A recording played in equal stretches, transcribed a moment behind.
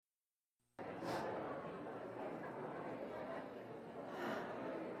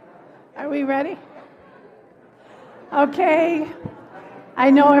we ready? Okay.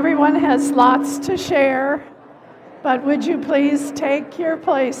 I know everyone has lots to share, but would you please take your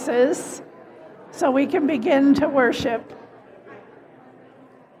places so we can begin to worship?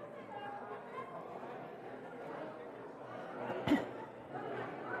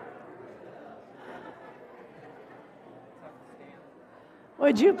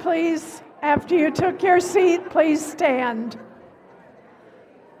 Would you please, after you took your seat, please stand?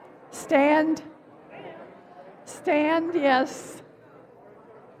 Stand. Stand, yes.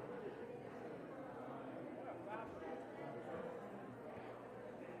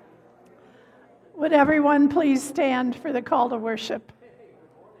 Would everyone please stand for the call to worship?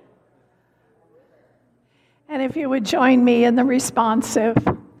 And if you would join me in the responsive.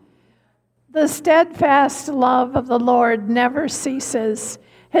 The steadfast love of the Lord never ceases.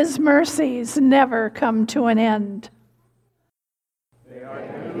 His mercies never come to an end. They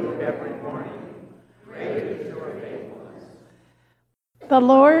are new every morning. Great is your faithfulness. The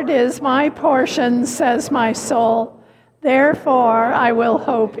Lord is my portion, says my soul. Therefore I will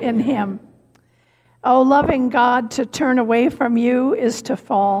hope in him. O loving God, to turn away from you is to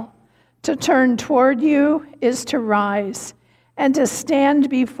fall. To turn toward you is to rise. And to stand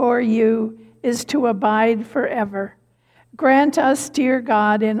before you is to abide forever. Grant us, dear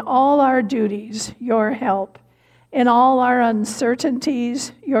God, in all our duties, your help. In all our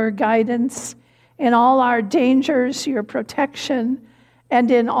uncertainties, your guidance. In all our dangers, your protection. And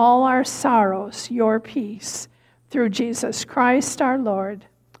in all our sorrows, your peace. Through Jesus Christ our Lord.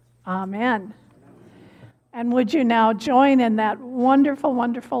 Amen. And would you now join in that wonderful,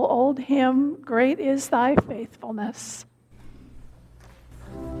 wonderful old hymn, Great is Thy Faithfulness.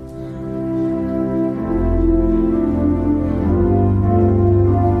 There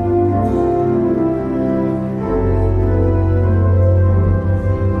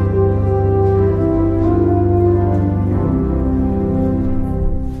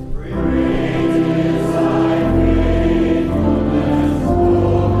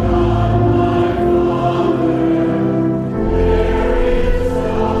is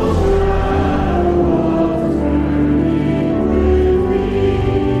no shadow of turning.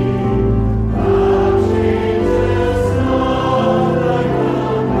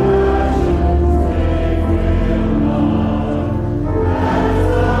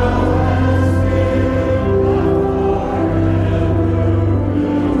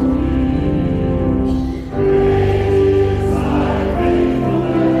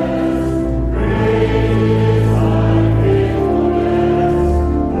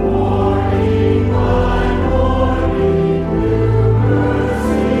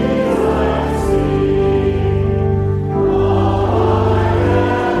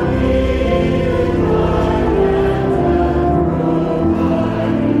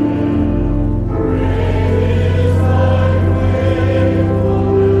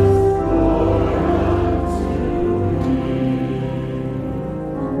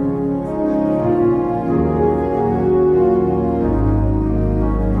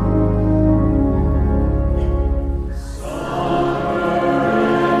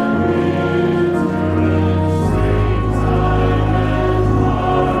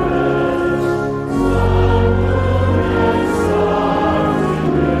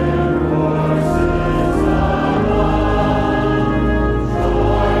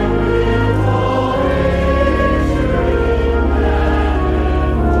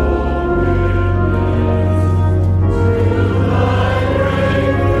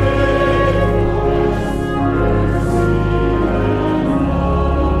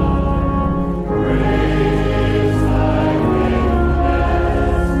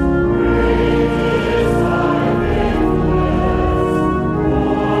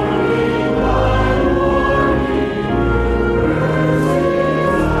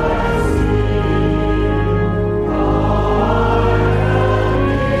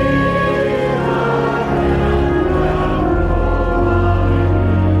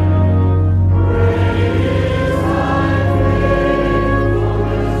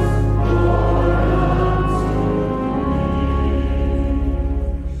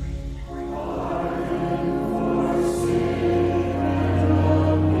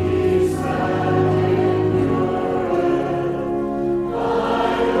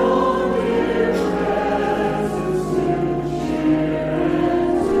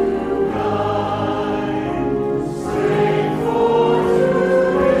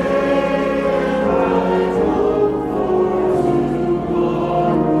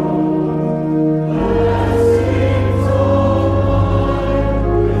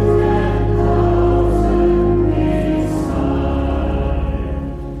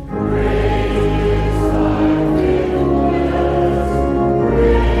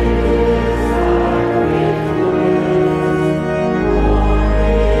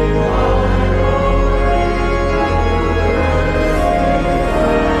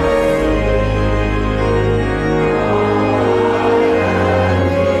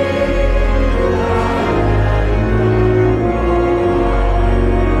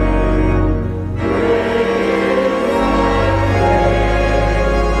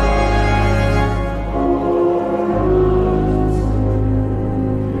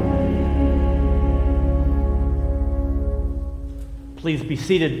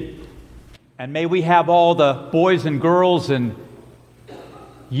 seated. And may we have all the boys and girls and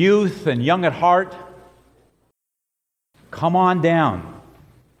youth and young at heart come on down.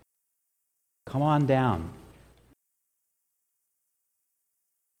 Come on down.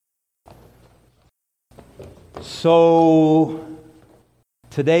 So,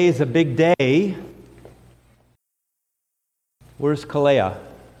 today is a big day. Where's Kalea?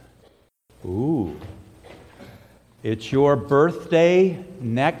 Ooh. It's your birthday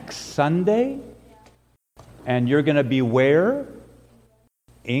next Sunday? And you're going to be where?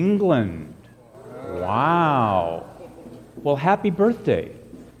 England. Wow. Well, happy birthday.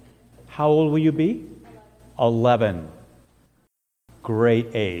 How old will you be? 11.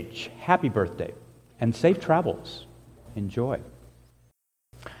 Great age. Happy birthday. And safe travels. Enjoy.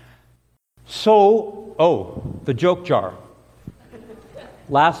 So, the joke jar.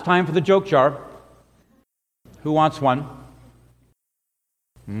 Last time for the joke jar. Who wants one?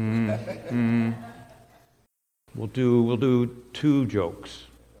 We'll do 2 jokes.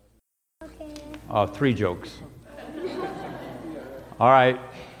 Okay. 3 jokes. All right.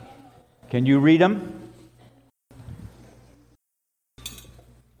 Can you read them?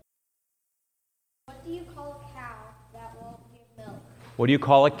 What do you call a cow that won't give milk? What do you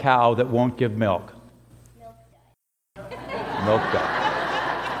call a cow that won't give milk? Milk dud. Milk dud.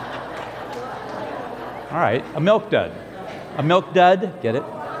 All right, a milk dud. A milk dud, get it?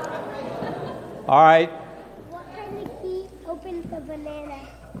 All right. What kind of key opens a banana?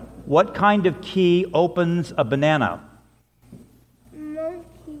 What kind of key opens a banana?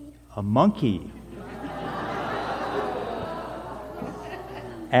 Monkey. A monkey.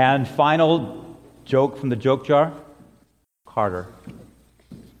 And final joke from the joke jar? Carter.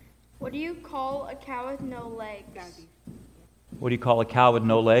 What do you call a cow with no legs? What do you call a cow with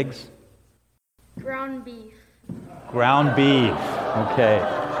no legs? Ground beef. Ground beef. Okay.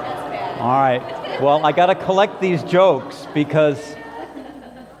 All right. Well, I got to collect these jokes because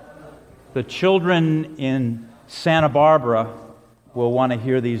the children in Santa Barbara will want to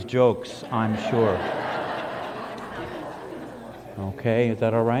hear these jokes, I'm sure. Okay, is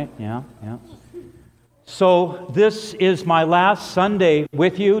that all right? Yeah. So this is my last Sunday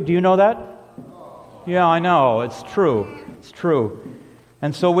with you. Do you know that? Yeah, I know. It's true. It's true.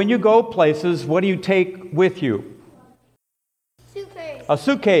 And so when you go places, what do you take with you? Suitcase. A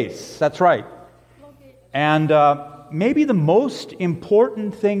suitcase. That's right. And maybe the most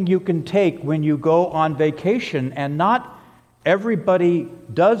important thing you can take when you go on vacation, and not everybody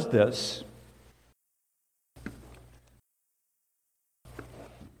does this,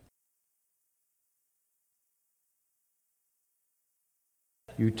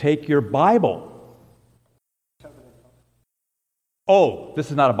 you take your Bible. Oh, this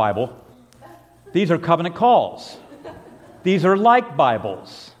is not a Bible. These are covenant calls. These are like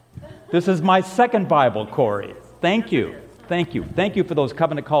Bibles. This is my second Bible, Corey. Thank you. Thank you. Thank you for those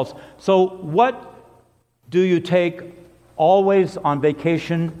covenant calls. So what do you take always on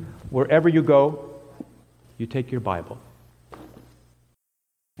vacation, wherever you go? You take your Bible.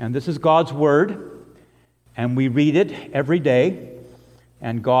 And this is God's Word, and we read it every day,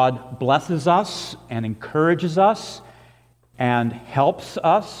 and God blesses us and encourages us and helps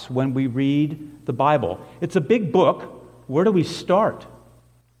us when we read the Bible. It's a big book. Where do we start?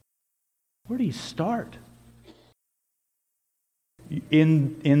 Where do you start?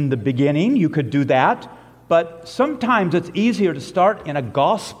 In the beginning, you could do that, but sometimes it's easier to start in a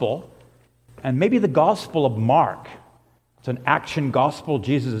gospel, and maybe the Gospel of Mark. It's an action gospel.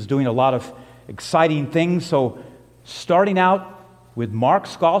 Jesus is doing a lot of exciting things, so starting out with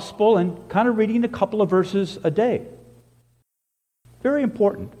Mark's gospel and kind of reading a couple of verses a day. Very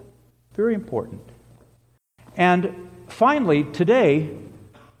important. Very important. And finally, today,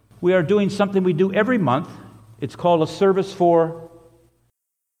 we are doing something we do every month. It's called a service for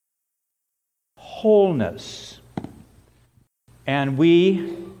wholeness. And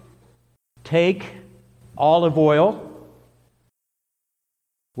we take olive oil.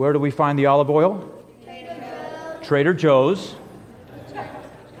 Where do we find the olive oil? Trader Joe's.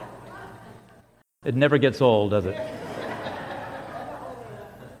 It never gets old, does it?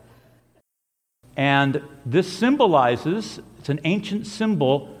 And this symbolizes, it's an ancient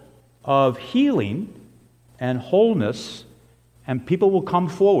symbol of healing and wholeness, and people will come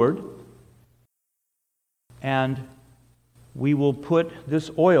forward, and we will put this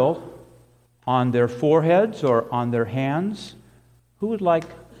oil on their foreheads or on their hands. Who would like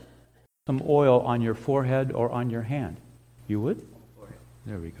some oil on your forehead or on your hand? You would?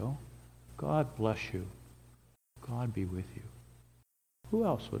 There we go. God bless you. God be with you. Who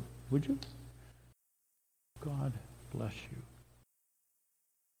else would you? God bless you.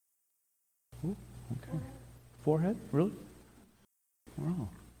 Ooh, okay. Forehead? Really? Wow.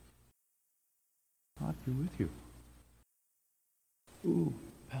 God be with you. Ooh,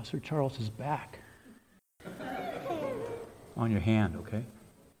 Pastor Charles is back. On your hand, okay?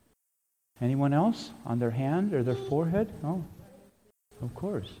 Anyone else? On their hand or their forehead? Oh, of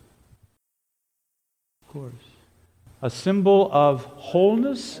course. Of course. A symbol of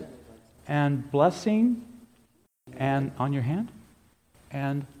wholeness and blessing, and on your hand,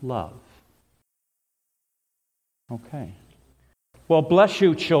 and love. Okay. Well, bless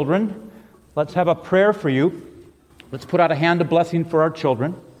you, children. Let's have a prayer for you. Let's put out a hand of blessing for our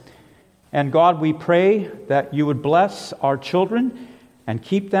children. And God, we pray that you would bless our children and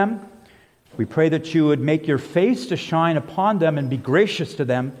keep them. We pray that you would make your face to shine upon them and be gracious to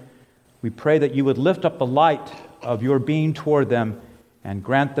them. We pray that you would lift up the light of your being toward them and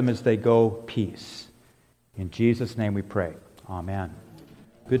grant them as they go peace. In Jesus' name we pray. Amen.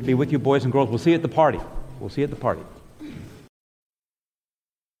 Good to be with you, boys and girls. We'll see you at the party. We'll see you at the party.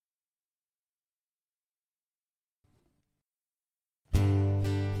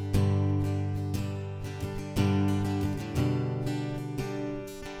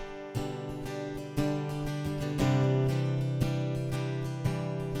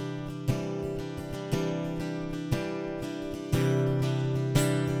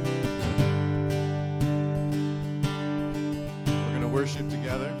 Worship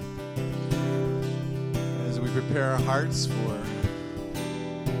together as we prepare our hearts for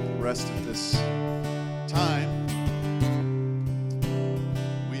the rest of this time.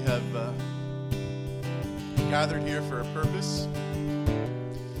 We have gathered here for a purpose,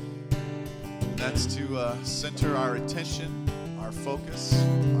 and that's to center our attention, our focus,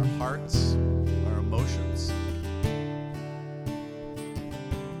 our hearts, our emotions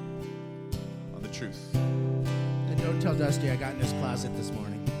on the truth. Don't tell Dusty I got in his closet this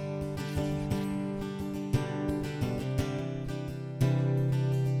morning.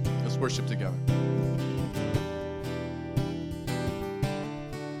 Let's worship together.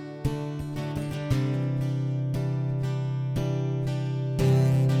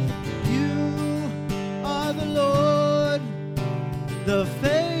 You are the Lord, the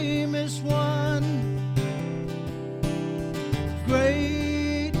famous one.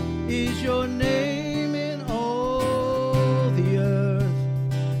 Great is your name.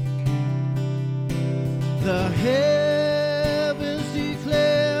 The heavens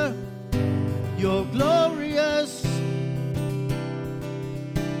declare you're glorious.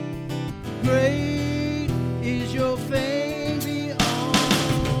 Great is your fame beyond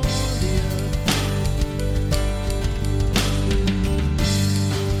the earth.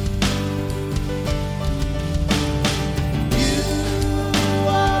 You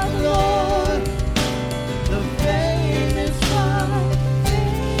are the Lord, the famous one,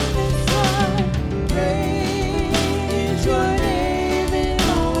 Great your name in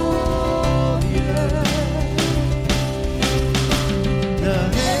all the earth. The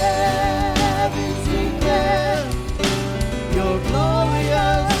heavens declare you're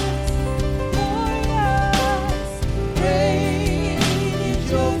glorious, glorious. Great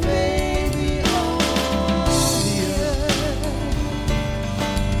is your fame beyond the earth.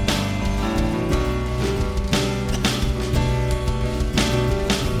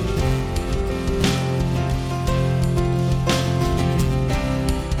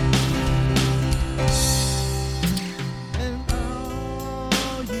 And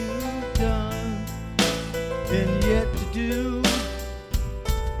all you've done and yet to do,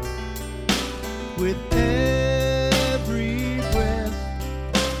 with every breath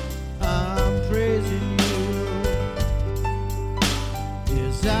I'm praising you.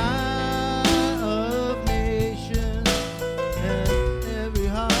 Desire of nations and every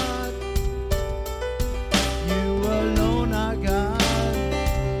heart, you alone are God.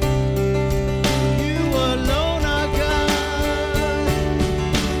 You alone are God.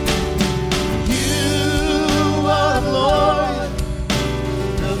 You are the Lord,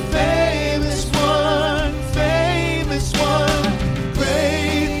 the famous one.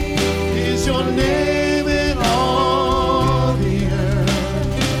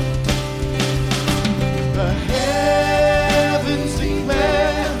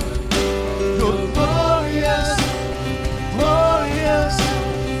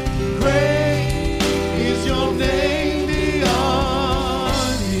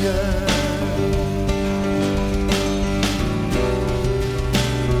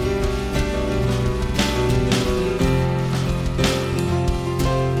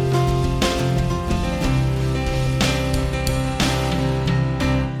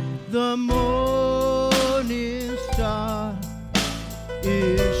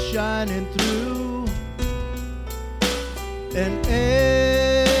 shining through, and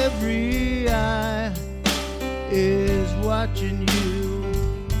every eye is watching you,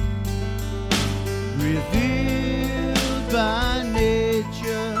 revealed by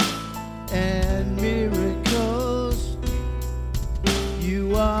nature and miracles.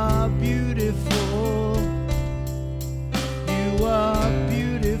 You are beautiful, you are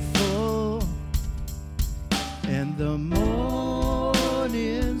beautiful, and the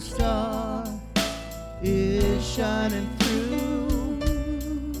morning star is shining through,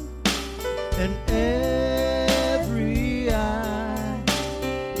 and every eye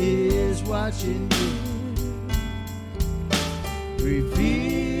is watching you,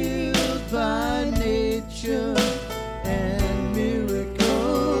 revealed by nature and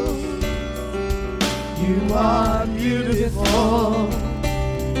miracles. You are beautiful,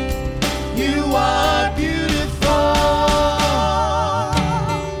 you are beautiful.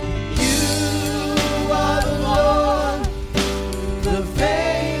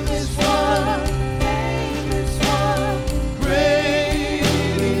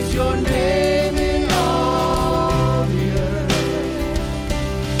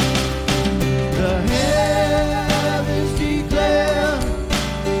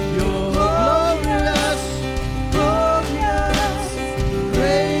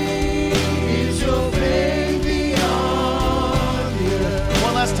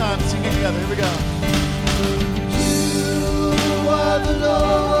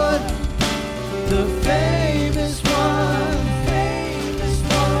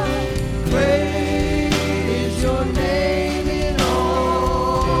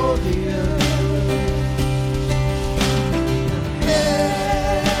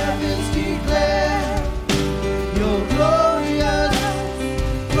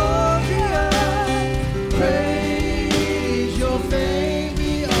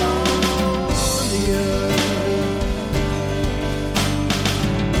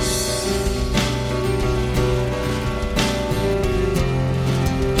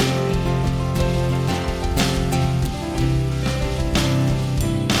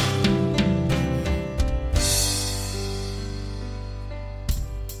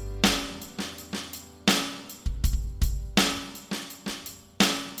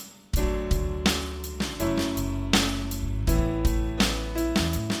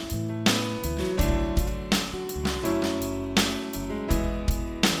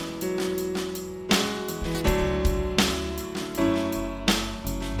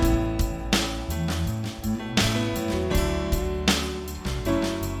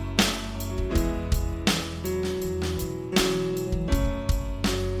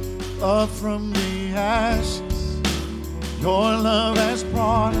 Up from the ashes, your love has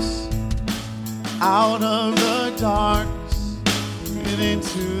brought us out of the darkness and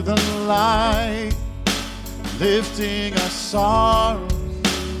into the light, lifting our sorrows,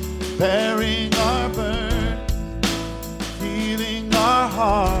 bearing our burdens, healing our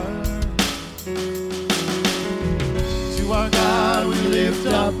heart. To our God we lift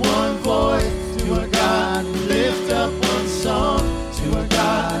up one voice, to our God we lift up one song, to our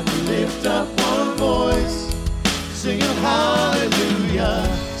God we lift up one voice, singing hallelujah.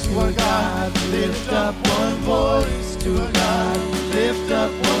 To our God we lift up one voice, to our God we lift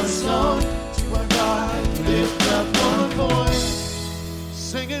up one song, to our God we lift up one voice,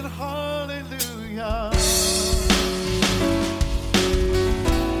 singing hallelujah.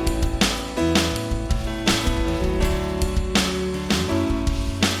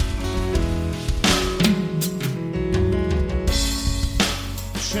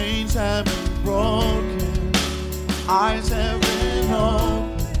 Chains have been broken, eyes have been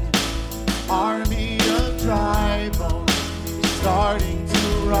opened, army of dry bones starting to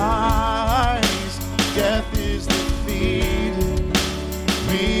rise. Death is defeated,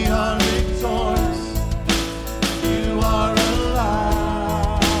 we are victorious, you are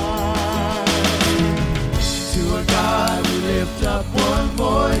alive. To our God we lift up one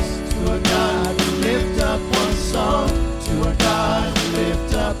voice, to our God we lift up one song, to our God we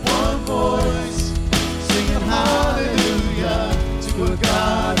lift up one voice, singing hallelujah. To our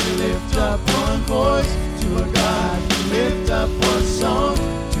God we lift up one voice, to our God we lift up one song,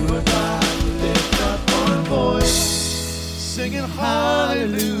 to our God we lift up one voice, singing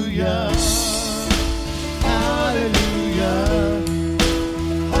hallelujah. Hallelujah.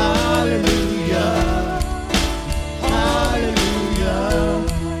 Hallelujah. Hallelujah.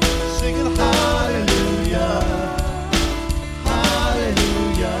 Singing hallelujah.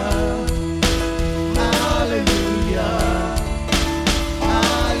 Hallelujah. Hallelujah.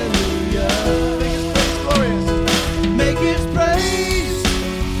 Hallelujah. Make his praise glorious. Make his praise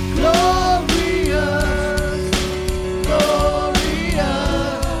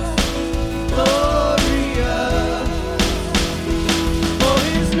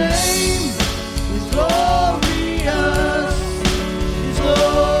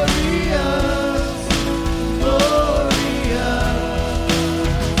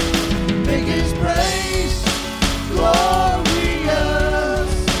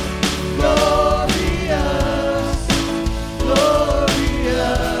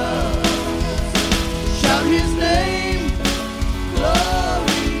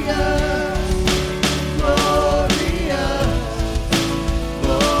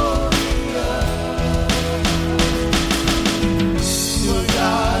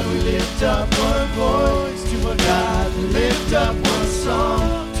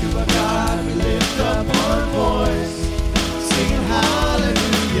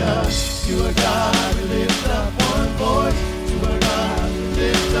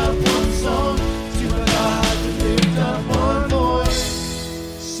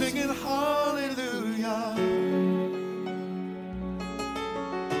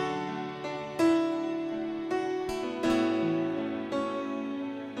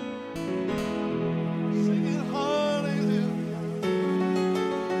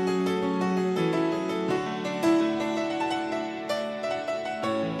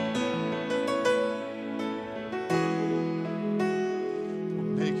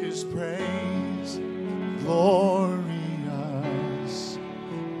His praise glorious,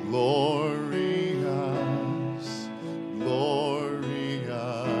 glorious, glorious.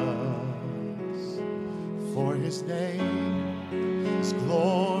 For His name is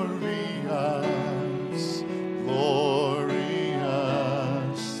glorious, glorious,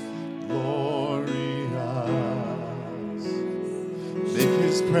 glorious. Make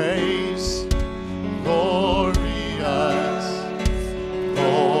His praise glorious,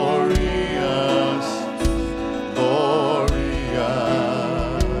 glorious, glorious.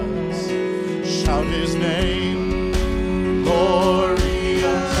 Shout His name,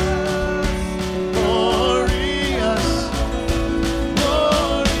 glorious, glorious,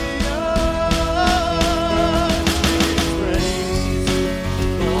 glorious. His praise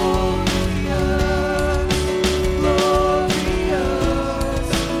glorious, glorious,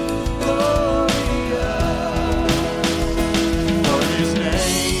 glorious. For His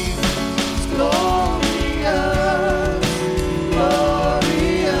name is glorious,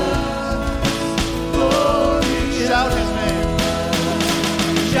 glorious, glorious. Shout His name.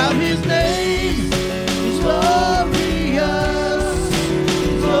 Shout His name is glorious,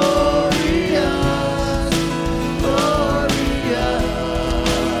 glorious, glorious.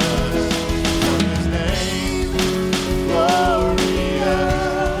 For His name glorious,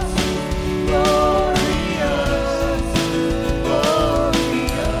 glorious,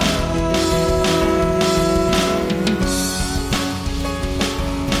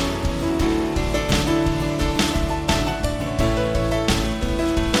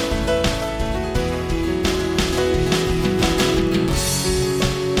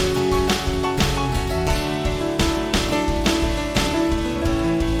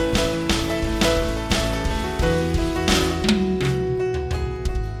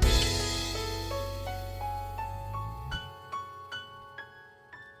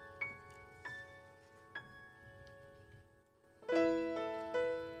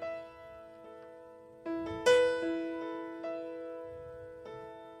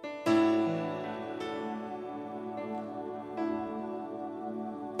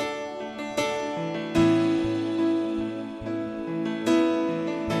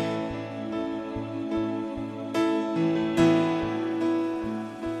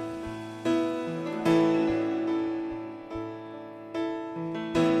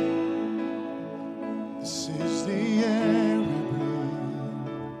 This is the air we breathe.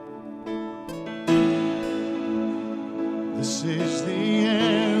 This is the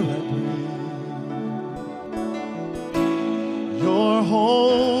air I breathe. Your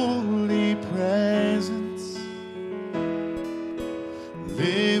holy presence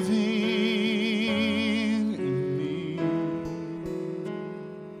living in me.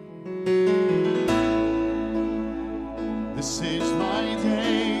 This is my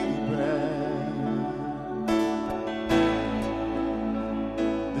daily bread.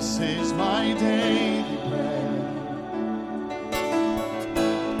 This is my daily bread.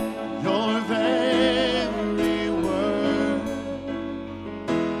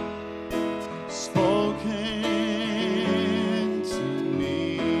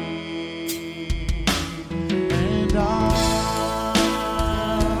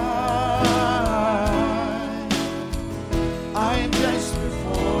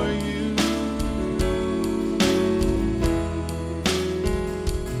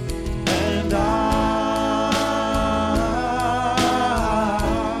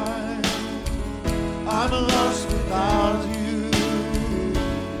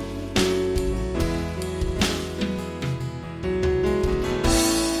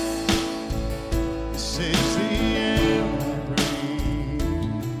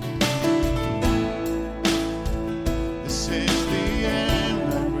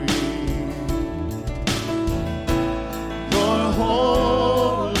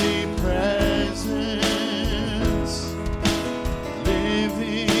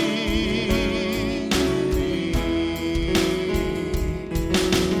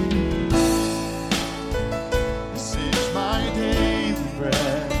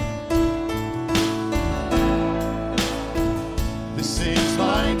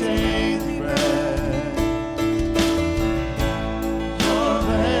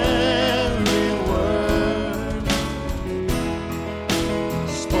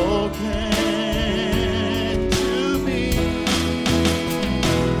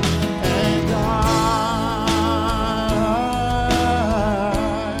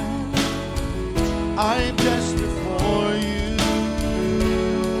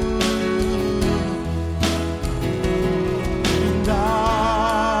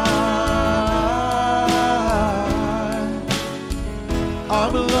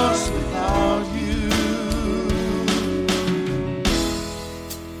 I'm lost without you.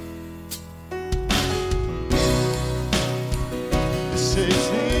 This is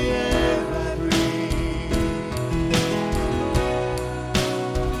the air I breathe.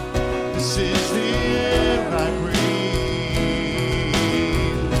 This is the air I breathe.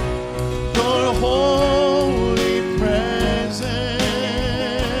 Your holy presence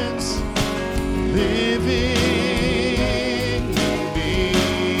living in me.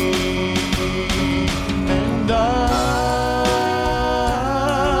 And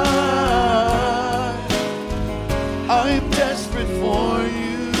I'm desperate for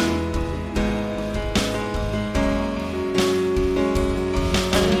you.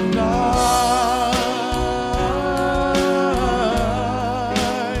 And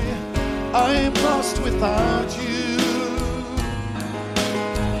I'm lost without you.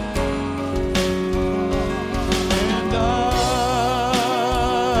 And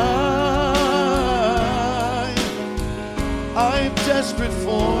I'm desperate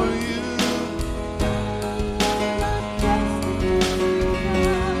for you.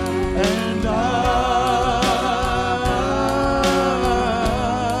 And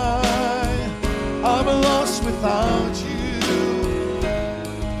I'm lost without you.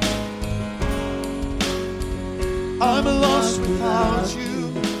 I'm lost without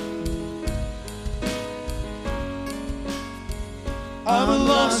you. I'm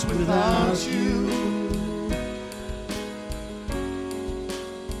lost without you.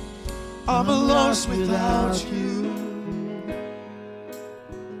 I'm lost without you.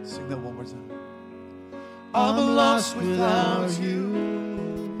 Sing that one more time. I'm lost without you.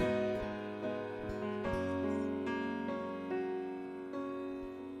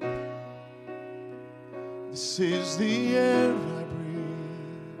 This is the air I breathe.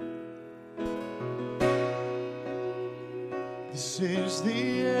 This is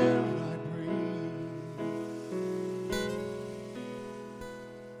the air I breathe.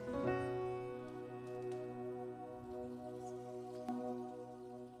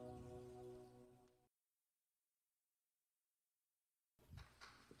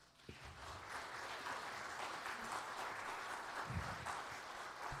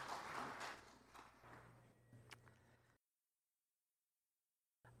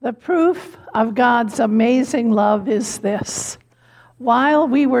 The proof of God's amazing love is this: while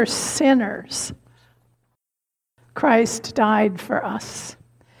we were sinners, Christ died for us.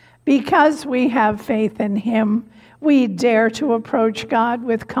 Because we have faith in him, we dare to approach God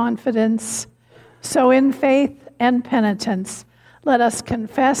with confidence. So in faith and penitence, let us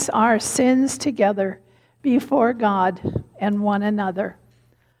confess our sins together before God and one another.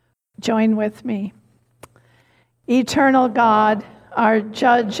 Join with me. Eternal God, our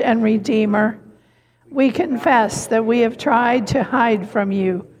judge and redeemer, we confess that we have tried to hide from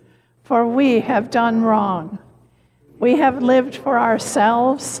you, for we have done wrong. We have lived for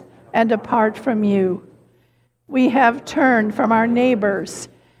ourselves and apart from you. We have turned from our neighbors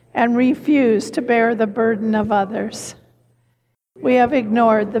and refused to bear the burden of others. We have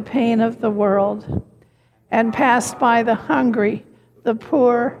ignored the pain of the world and passed by the hungry, the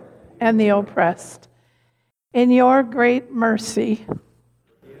poor, and the oppressed. In your great mercy,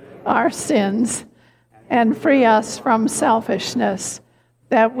 our sins, and free us from selfishness,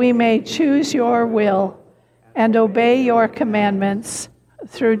 that we may choose your will and obey your commandments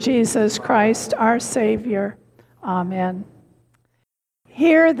through Jesus Christ, our Savior. Amen.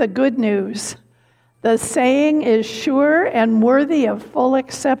 Hear the good news. The saying is sure and worthy of full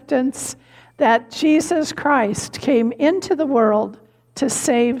acceptance that Jesus Christ came into the world to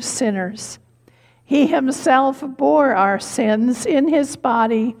save sinners. He himself bore our sins in his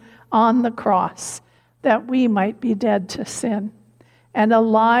body on the cross, that we might be dead to sin and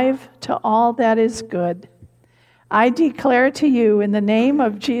alive to all that is good. I declare to you in the name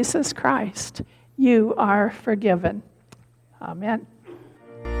of Jesus Christ, you are forgiven. Amen.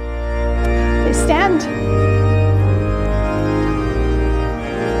 Please stand.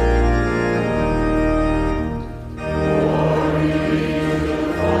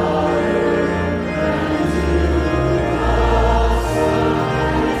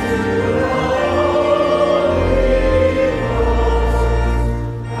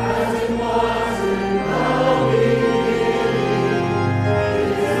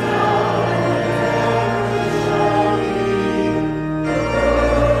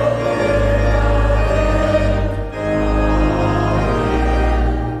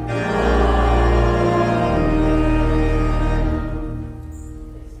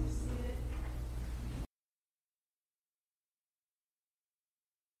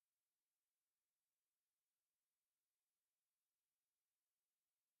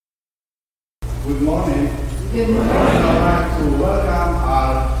 Good morning. Good morning. I'd like to welcome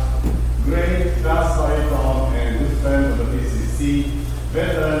our great classmate and good friend of the PCC,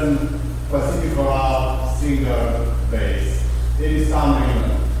 veteran Pacific Chorale singer bass. It is Tom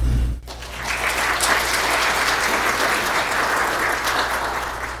Raymond.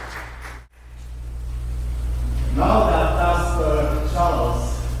 Now that Pastor Charles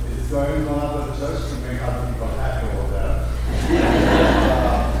is going to another church to make other people happy over there.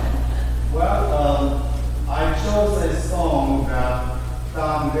 I chose a song that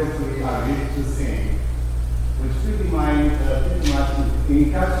Tom definitely agreed to sing, which pretty much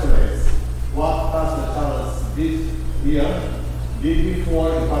encapsulates what Pastor Charles did here, did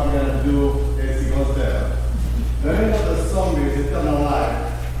before, and what we're going to do as he goes there. The name of the song is Eternal Life,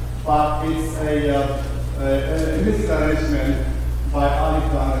 but it's a music arrangement by Ali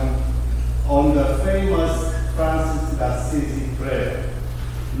Clement on the famous Francis d'Assisi prayer.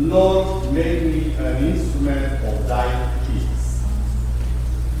 Lord, make me an instrument of thy peace.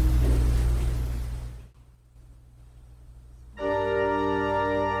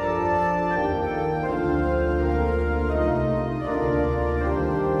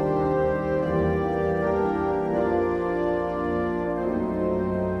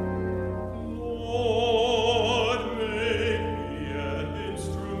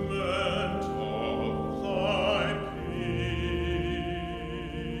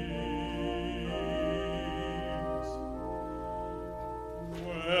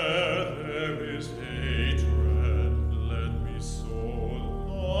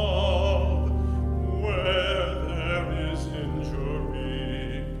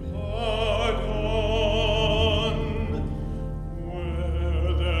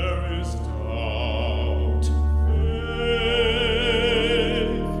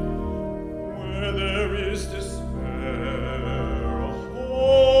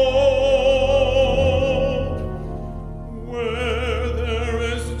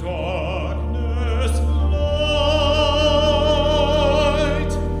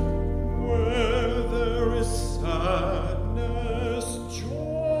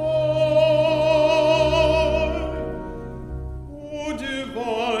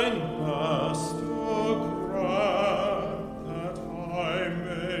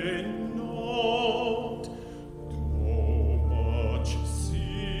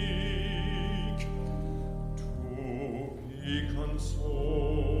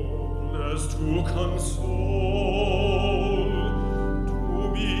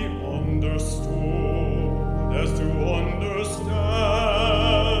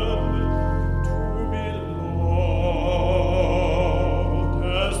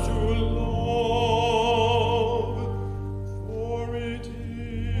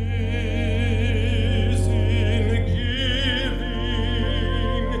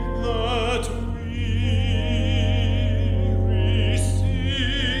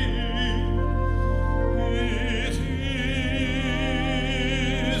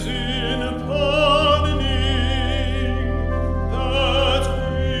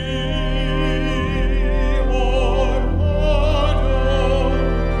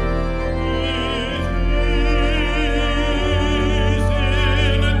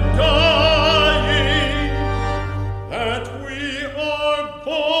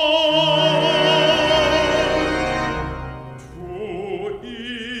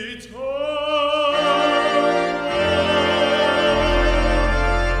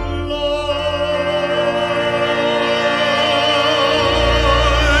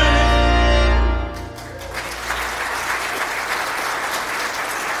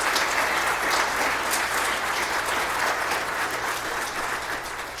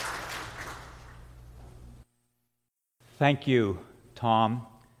 Thank you, Tom.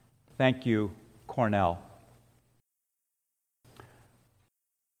 Thank you, Cornell.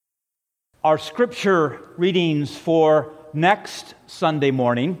 Our scripture readings for next Sunday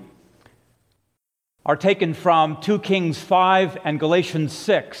morning are taken from 2 Kings 5 and Galatians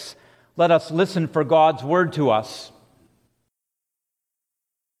 6. Let us listen for God's word to us.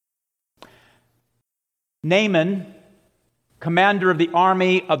 Naaman, commander of the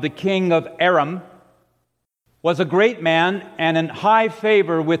army of the king of Aram, was a great man and in high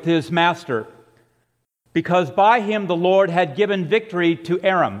favor with his master, because by him the Lord had given victory to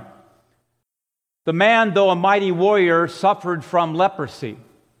Aram. The man, though a mighty warrior, suffered from leprosy.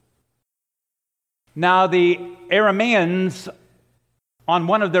 Now the Arameans, on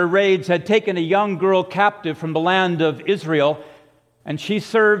one of their raids, had taken a young girl captive from the land of Israel, and she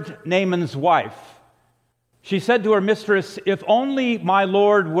served Naaman's wife. She said to her mistress, "If only my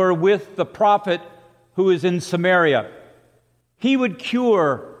Lord were with the prophet who is in Samaria, he would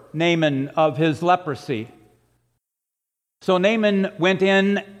cure Naaman of his leprosy. So Naaman went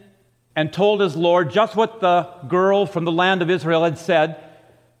in and told his Lord just what the girl from the land of Israel had said.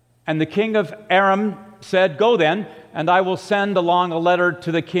 And the king of Aram said, "Go then, and I will send along a letter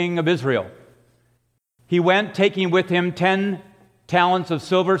to the king of Israel." He went, taking with him 10 talents of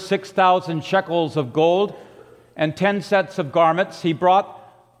silver, 6,000 shekels of gold, and 10 sets of garments. He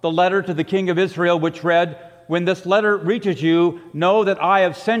brought the letter to the king of Israel, which read, "When this letter reaches you, know that I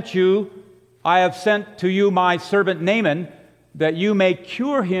have sent to you my servant Naaman, that you may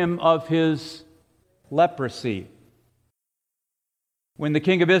cure him of his leprosy." When the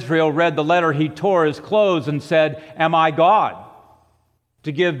king of Israel read the letter, he tore his clothes and said, "Am I God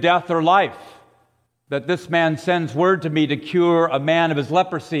to give death or life, that this man sends word to me to cure a man of his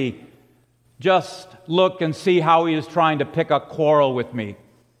leprosy? Just look and see how he is trying to pick a quarrel with me."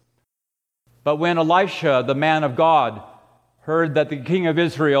 But when Elisha, the man of God, heard that the king of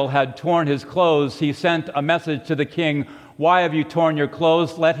Israel had torn his clothes, he sent a message to the king, "Why have you torn your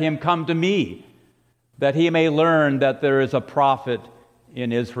clothes? Let him come to me, that he may learn that there is a prophet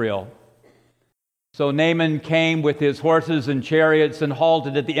in Israel." So Naaman came with his horses and chariots and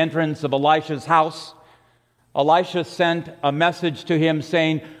halted at the entrance of Elisha's house. Elisha sent a message to him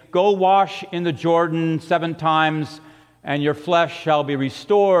saying, "Go wash in the Jordan 7 times, and your flesh shall be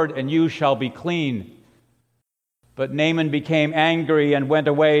restored, and you shall be clean." But Naaman became angry and went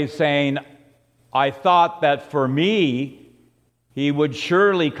away, saying, "I thought that for me he would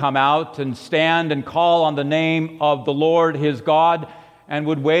surely come out and stand and call on the name of the Lord his God, and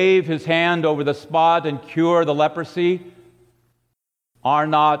would wave his hand over the spot and cure the leprosy. Are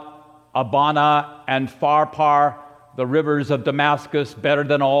not Abana and Pharpar, the rivers of Damascus, better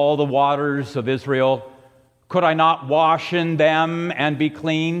than all the waters of Israel? Could I not wash in them and be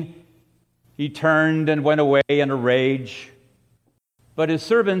clean?" He turned and went away in a rage. But his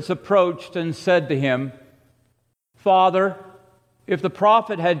servants approached and said to him, "Father, if the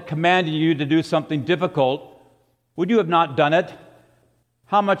prophet had commanded you to do something difficult, would you have not done it?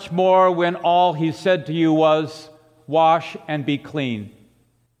 How much more when all he said to you was, 'Wash and be clean'?"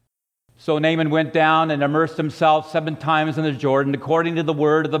 So Naaman went down and immersed himself 7 times in the Jordan, according to the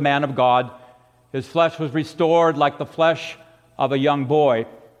word of the man of God. His flesh was restored like the flesh of a young boy,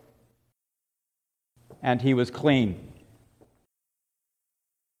 and he was clean.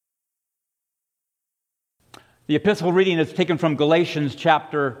 The epistle reading is taken from Galatians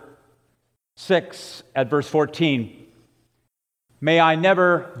chapter 6 at verse 14. "May I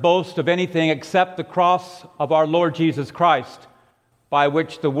never boast of anything except the cross of our Lord Jesus Christ, by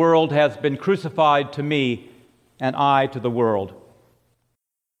which the world has been crucified to me, and I to the world."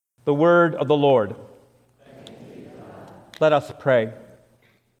 The word of the Lord. Let us pray.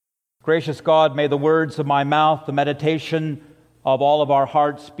 Gracious God, may the words of my mouth, the meditation of all of our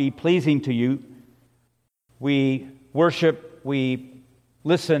hearts be pleasing to you. We worship, we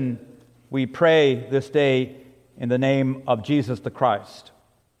listen, we pray this day in the name of Jesus the Christ.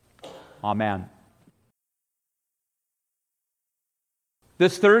 Amen.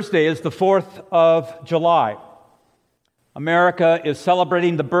 This Thursday is the 4th of July. America is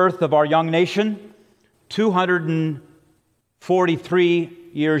celebrating the birth of our young nation, 243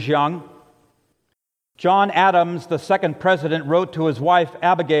 years young. John Adams, the second president, wrote to his wife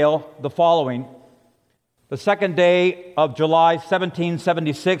Abigail the following: "The second day of July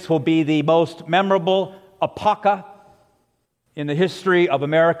 1776 will be the most memorable epocha in the history of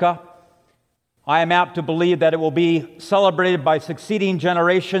America. I am apt to believe that it will be celebrated by succeeding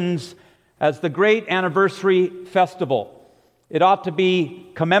generations as the great anniversary festival. It ought to be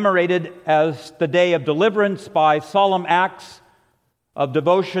commemorated as the day of deliverance by solemn acts of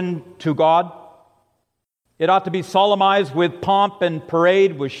devotion to God. It ought to be solemnized with pomp and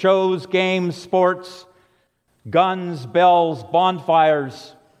parade, with shows, games, sports, guns, bells,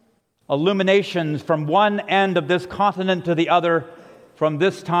 bonfires, illuminations from one end of this continent to the other, from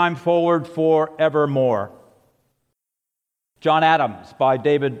this time forward forevermore." John Adams by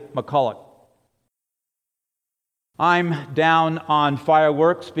David McCulloch. I'm down on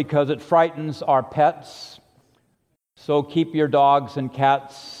fireworks because it frightens our pets. So keep your dogs and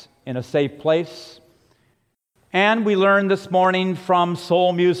cats in a safe place. And we learned this morning from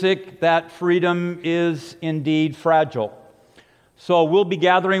soul music that freedom is indeed fragile. So we'll be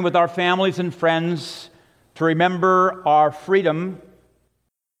gathering with our families and friends to remember our freedom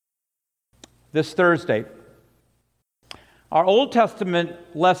this Thursday. Our Old Testament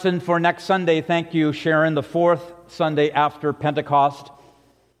lesson for next Sunday, thank you, Sharon, the 4th Sunday after Pentecost,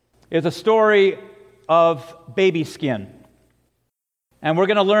 is a story of baby skin. And we're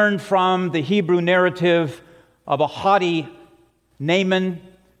going to learn from the Hebrew narrative of a haughty Naaman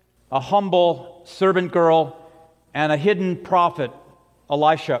a humble servant girl, and a hidden prophet,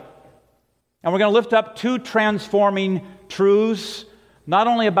 Elisha. And we're going to lift up two transforming truths, not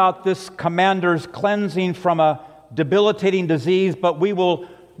only about this commander's cleansing from a debilitating disease, but we will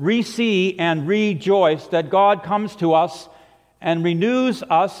re-see and rejoice that God comes to us and renews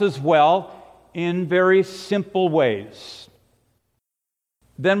us as well in very simple ways.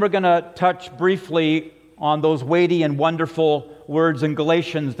 Then we're going to touch briefly on those weighty and wonderful words in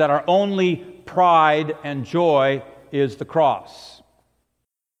Galatians that our only pride and joy is the cross.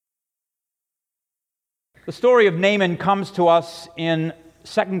 The story of Naaman comes to us in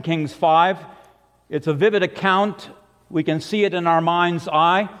 2 Kings 5. It's a vivid account, we can see it in our mind's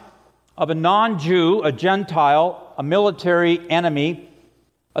eye, of a non-Jew, a Gentile, a military enemy,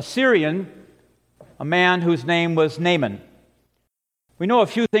 a Syrian, a man whose name was Naaman. We know a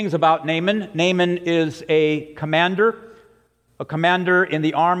few things about Naaman. Naaman is a commander in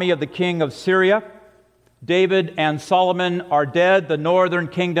the army of the king of Syria. David and Solomon are dead. The northern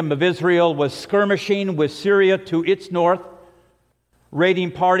kingdom of Israel was skirmishing with Syria to its north. Raiding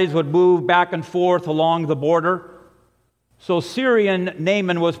parties would move back and forth along the border. So Syrian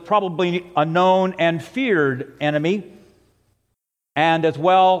Naaman was probably a known and feared enemy. And as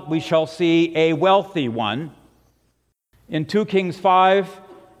well, we shall see a wealthy one. In 2 Kings 5,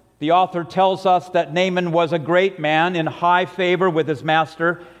 the author tells us that Naaman was a great man in high favor with his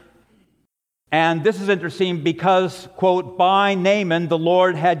master. And this is interesting because, quote, by Naaman the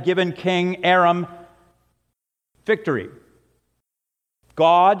Lord had given King Aram victory.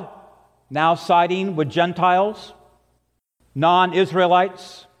 God now siding with Gentiles,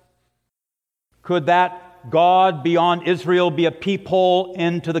 non-Israelites. Could that God beyond Israel be a peephole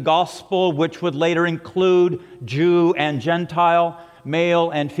into the gospel, which would later include Jew and Gentile, male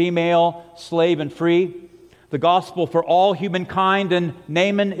and female, slave and free? The gospel for all humankind, and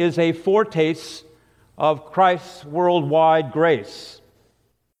Naaman is a foretaste of Christ's worldwide grace.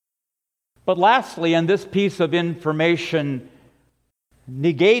 But lastly, and this piece of information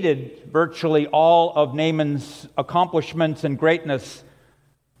negated virtually all of Naaman's accomplishments and greatness.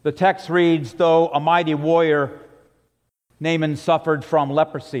 The text reads, though a mighty warrior, Naaman suffered from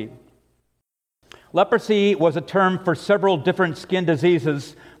leprosy. Leprosy was a term for several different skin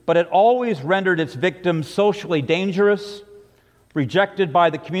diseases, but it always rendered its victims socially dangerous, rejected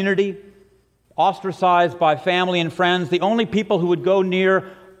by the community, ostracized by family and friends. The only people who would go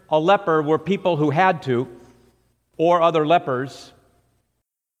near a leper were people who had to, or other lepers.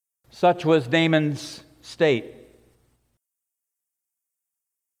 Such was Naaman's state.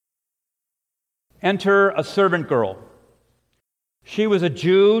 Enter a servant girl. She was a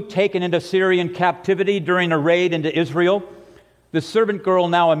Jew taken into Syrian captivity during a raid into Israel. This servant girl,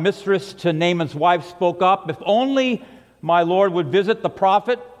 now a mistress to Naaman's wife, spoke up, if only my Lord would visit the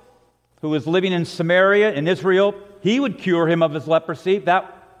prophet who was living in Samaria in Israel, he would cure him of his leprosy.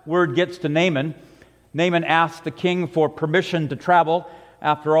 That word gets to Naaman. Naaman asked the king for permission to travel.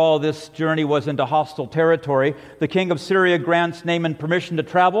 After all, this journey was into hostile territory. The king of Syria grants Naaman permission to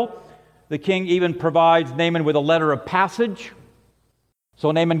travel. The king even provides Naaman with a letter of passage.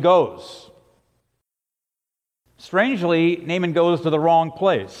 So Naaman goes. Strangely, Naaman goes to the wrong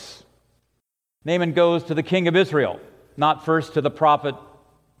place. Naaman goes to the king of Israel, not first to the prophet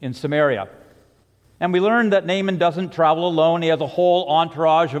in Samaria. And we learn that Naaman doesn't travel alone. He has a whole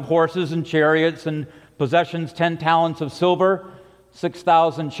entourage of horses and chariots and possessions, 10 talents of silver,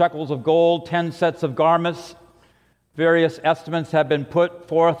 6,000 shekels of gold, 10 sets of garments. Various estimates have been put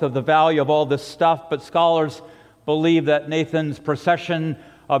forth of the value of all this stuff, but scholars believe that Nathan's procession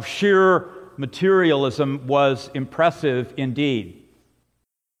of sheer materialism was impressive indeed.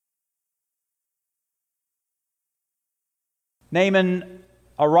 Naaman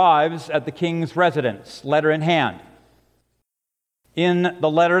arrives at the king's residence, letter in hand. In the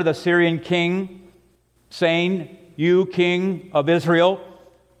letter, the Syrian king saying, you, king of Israel,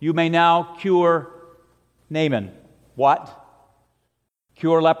 you may now cure Naaman. What?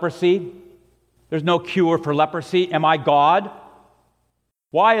 Cure leprosy? There's no cure for leprosy. Am I God?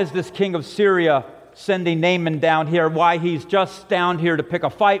 Why is this king of Syria sending Naaman down here? Why he's just down here to pick a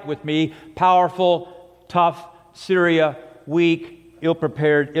fight with me? Powerful, tough Syria, weak,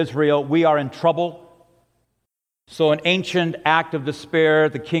 ill-prepared Israel. We are in trouble. So an ancient act of despair,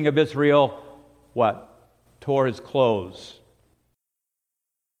 the king of Israel, what? Tore his clothes.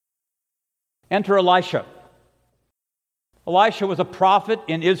 Enter Elisha. Elisha was a prophet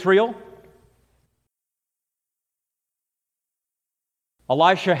in Israel.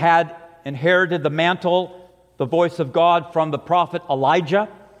 Elisha had inherited the mantle, the voice of God, from the prophet Elijah.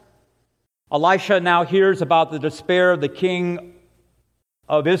 Elisha now hears about the despair of the king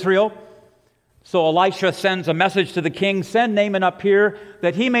of Israel. So Elisha sends a message to the king, send Naaman up here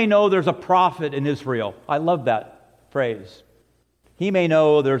that he may know there's a prophet in Israel. I love that phrase. He may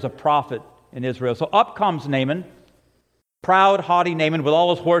know there's a prophet in Israel. So up comes Naaman, proud, haughty Naaman with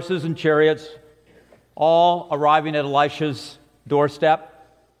all his horses and chariots, all arriving at Elisha's doorstep.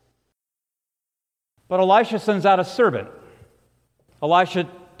 But Elisha sends out a servant. Elisha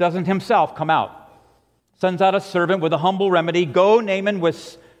doesn't himself come out. Sends out a servant with a humble remedy. Go, Naaman,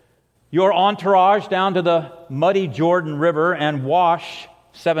 with your entourage down to the muddy Jordan River and wash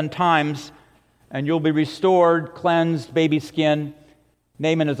 7 times, and you'll be restored, cleansed, baby skin.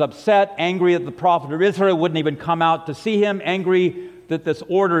 Naaman is upset, angry that the prophet of Israel wouldn't even come out to see him, angry that this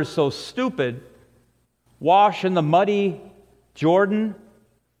order is so stupid. Wash in the muddy Jordan.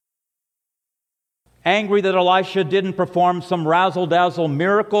 Angry that Elisha didn't perform some razzle-dazzle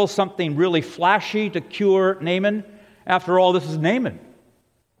miracle, something really flashy to cure Naaman. After all, this is Naaman.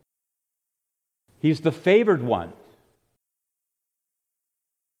 He's the favored one.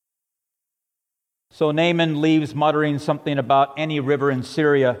 So Naaman leaves muttering something about any river in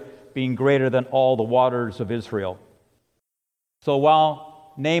Syria being greater than all the waters of Israel. So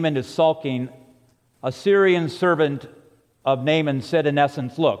while Naaman is sulking, a Syrian servant of Naaman said in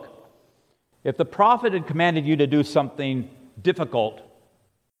essence, look, if the prophet had commanded you to do something difficult,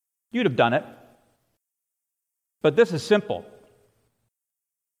 you'd have done it. But this is simple.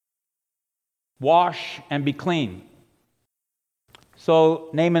 Wash and be clean. So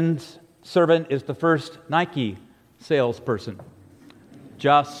Naaman's servant is the first Nike salesperson.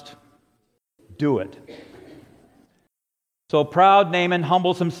 Just do it. So proud Naaman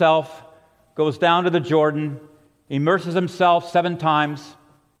humbles himself, goes down to the Jordan, immerses himself 7 times,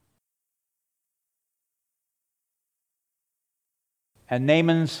 and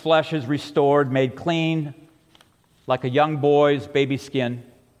Naaman's flesh is restored, made clean, like a young boy's baby skin.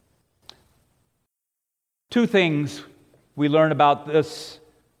 2 things we learn about this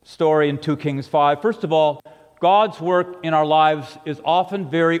story in 2 Kings 5. First of all, God's work in our lives is often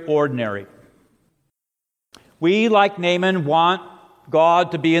very ordinary. We, like Naaman, want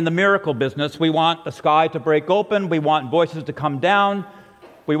God to be in the miracle business. We want the sky to break open. We want voices to come down.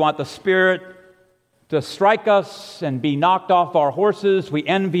 We want the Spirit to strike us and be knocked off our horses. We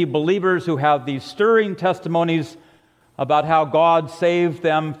envy believers who have these stirring testimonies about how God saved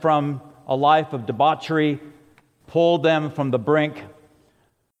them from a life of debauchery, pulled them from the brink.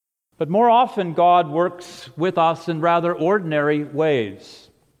 But more often, God works with us in rather ordinary ways,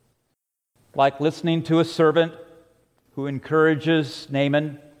 like listening to a servant who encourages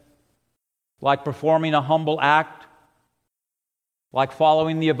Naaman, like performing a humble act, like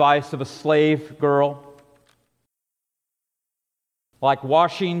following the advice of a slave girl, like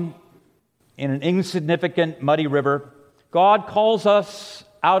washing in an insignificant muddy river. God calls us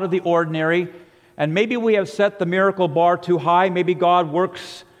out of the ordinary, and maybe we have set the miracle bar too high. Maybe God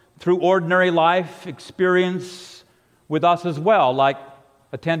works through ordinary life experience with us as well, like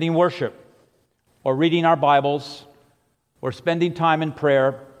attending worship, or reading our Bibles, or spending time in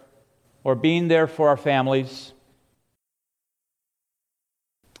prayer, or being there for our families.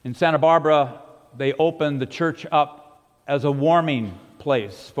 In Santa Barbara, they opened the church up as a warming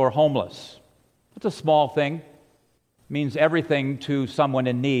place for homeless. It's a small thing. It means everything to someone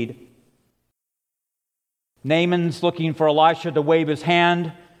in need. Naaman's looking for Elisha to wave his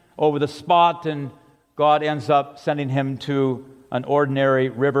hand over the spot, and God ends up sending him to an ordinary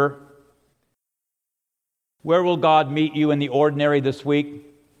river. Where will God meet you in the ordinary this week?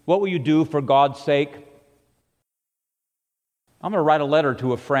 What will you do for God's sake? I'm going to write a letter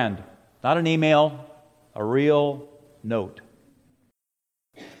to a friend. Not an email, a real note.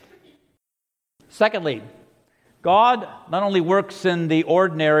 Secondly, God not only works in the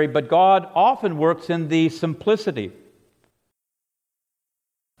ordinary, but God often works in the simplicity.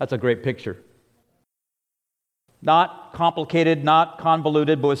 That's a great picture. Not complicated, not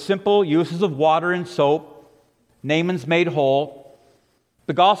convoluted, but with simple uses of water and soap, Naaman's made whole.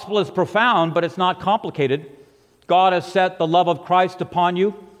 The gospel is profound, but it's not complicated. God has set the love of Christ upon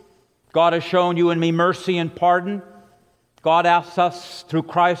you. God has shown you and me mercy and pardon. God asks us through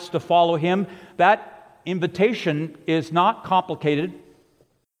Christ to follow Him. That invitation is not complicated.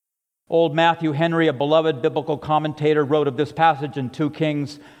 Old Matthew Henry, a beloved biblical commentator, wrote of this passage in 2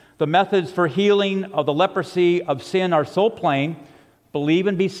 Kings, the methods for healing of the leprosy of sin are so plain. Believe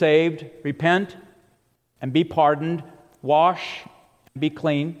and be saved, repent and be pardoned, wash and be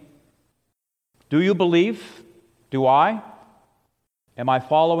clean. Do you believe? Do I? Am I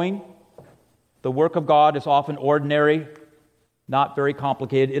following? The work of God is often ordinary, not very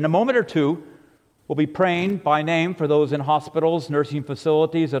complicated. In a moment or two, We'll be praying by name for those in hospitals, nursing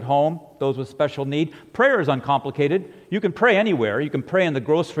facilities, at home, those with special need. Prayer is uncomplicated. You can pray anywhere. You can pray in the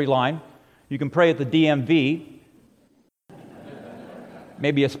grocery line. You can pray at the DMV,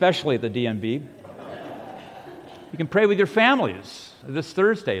 maybe especially at the DMV. You can pray with your families this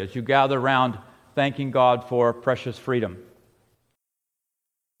Thursday as you gather around thanking God for precious freedom.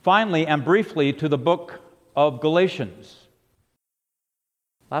 Finally and briefly to the book of Galatians.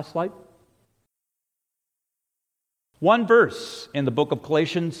 Last slide. One verse in the book of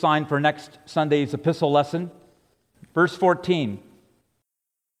Galatians, signed for next Sunday's epistle lesson. Verse 14.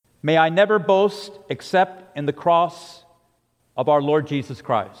 May I never boast except in the cross of our Lord Jesus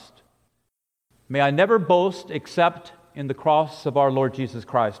Christ. May I never boast except in the cross of our Lord Jesus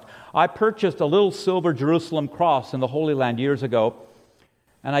Christ. I purchased a little silver Jerusalem cross in the Holy Land years ago,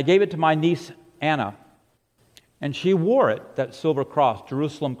 and I gave it to my niece Anna. And she wore it, that silver cross,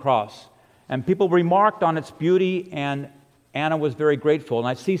 Jerusalem cross. And people remarked on its beauty, and Anna was very grateful. And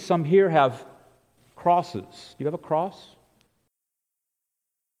I see some here have crosses. Do you have a cross?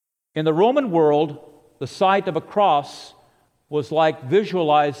 In the Roman world, the sight of a cross was like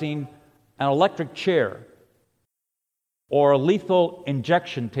visualizing an electric chair or a lethal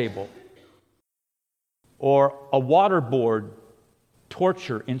injection table or a waterboard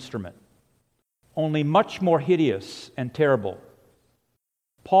torture instrument, only much more hideous and terrible.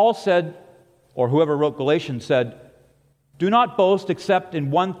 Paul said, or whoever wrote Galatians said, do not boast except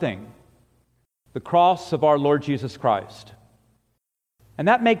in one thing, the cross of our Lord Jesus Christ. And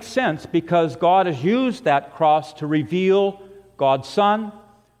that makes sense because God has used that cross to reveal God's Son.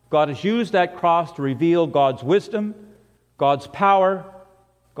 God has used that cross to reveal God's wisdom, God's power.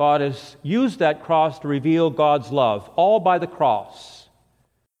 God has used that cross to reveal God's love, all by the cross.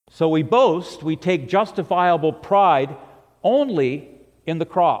 So we boast, we take justifiable pride only in the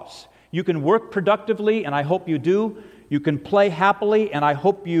cross. You can work productively, and I hope you do. You can play happily, and I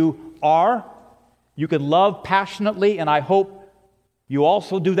hope you are. You can love passionately, and I hope you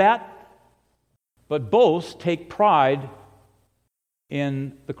also do that. But boast, take pride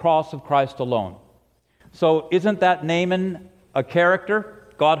in the cross of Christ alone. So isn't that Naaman a character?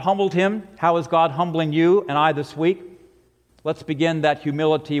 God humbled him. How is God humbling you and I this week? Let's begin that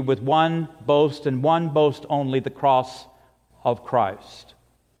humility with one boast and one boast only, the cross of Christ.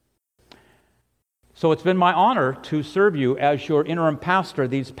 So it's been my honor to serve you as your interim pastor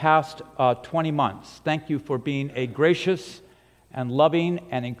these past 20 months. Thank you for being a gracious and loving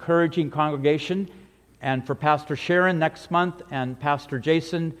and encouraging congregation. And for Pastor Sharon next month and Pastor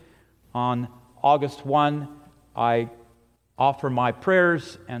Jason on August 1, I offer my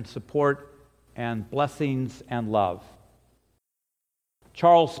prayers and support and blessings and love.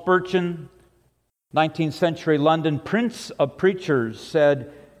 Charles Spurgeon, 19th century London prince of preachers,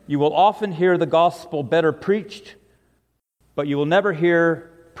 said, "You will often hear the gospel better preached, but you will never hear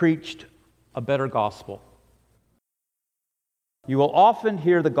preached a better gospel." You will often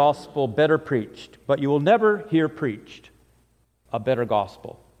hear the gospel better preached, but you will never hear preached a better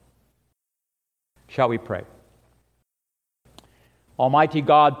gospel. Shall we pray? Almighty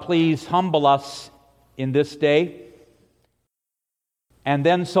God, please humble us in this day, and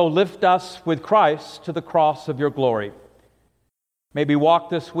then so lift us with Christ to the cross of your glory. May we walk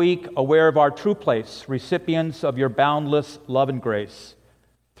this week aware of our true place, recipients of your boundless love and grace,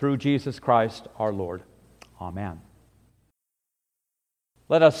 through Jesus Christ our Lord. Amen.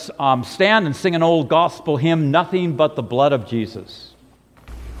 Let us stand and sing an old gospel hymn, "Nothing But the Blood of Jesus."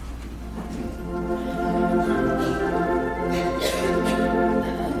 Nothing but the blood of Jesus.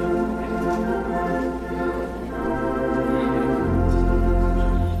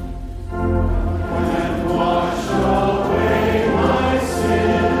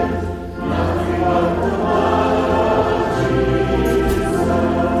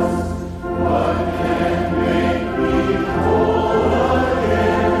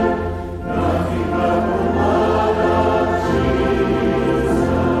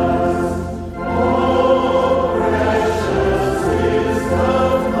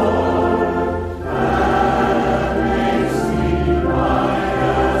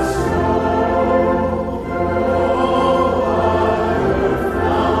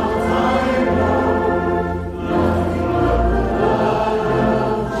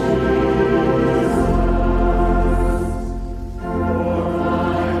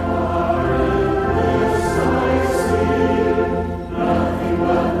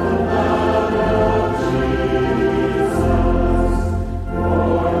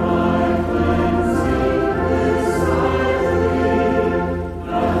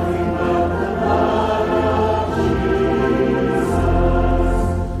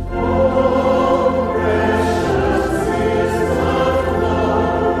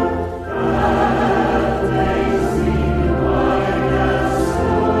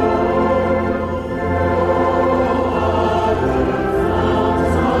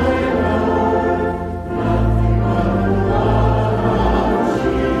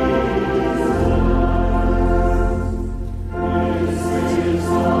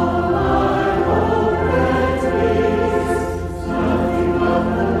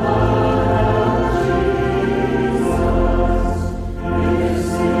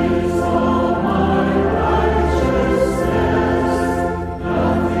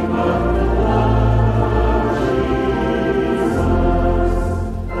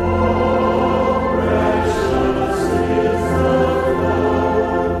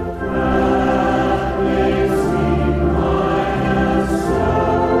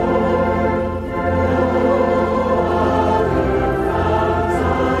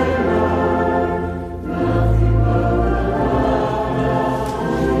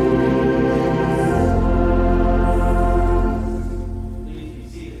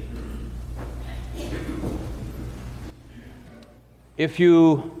 If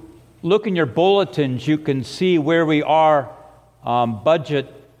you look in your bulletins, you can see where we are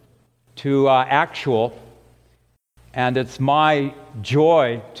budget to actual. And it's my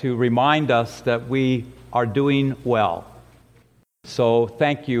joy to remind us that we are doing well. So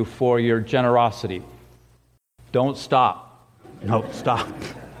thank you for your generosity. Don't stop. No, stop.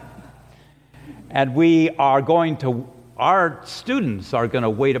 And our students are going to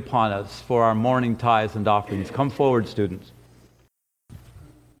wait upon us for our morning tithes and offerings. Come forward, students.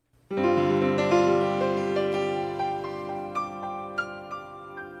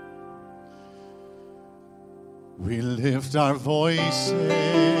 We lift our voices.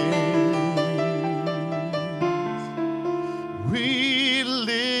 We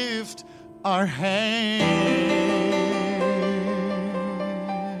lift our hands.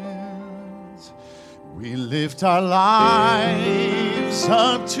 We lift our lives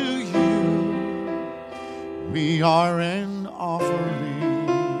up to you. We are an offering.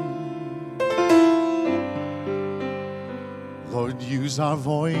 Lord, use our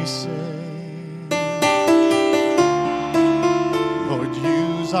voices. Lord,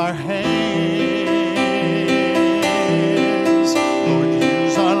 use our hands. Lord,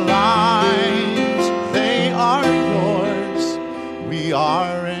 use our lives. They are yours. We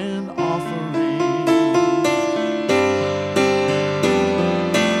are an offering.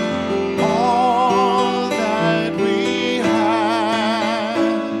 All that we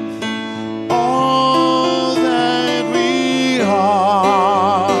have, all that we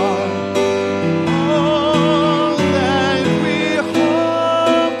are, all that we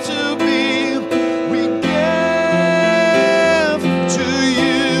hope to be, we give to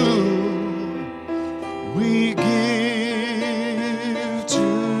you. We give to you.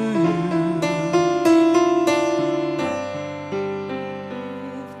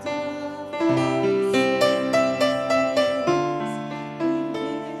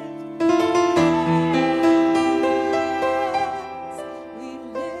 We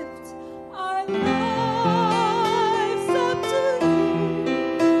lift our lives up to you.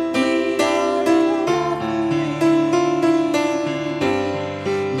 We are an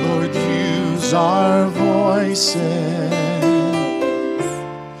Lord, use our voices.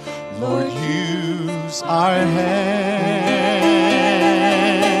 Lord, use our hands.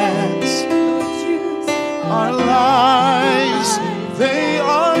 Our lives, they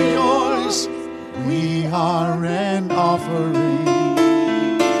are yours. We are an offering.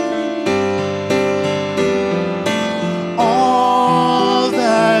 All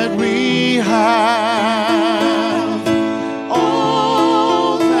that we have,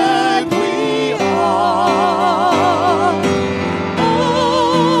 all that we are,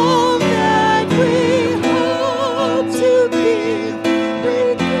 all that we hope to be,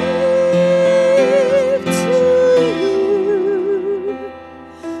 we give to you.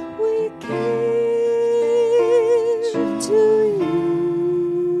 We give to you.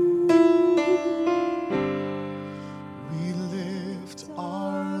 We lift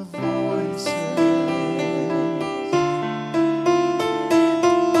our voices.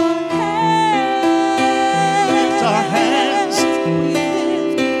 Lift our hands. We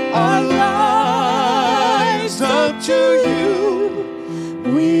lift our lives up to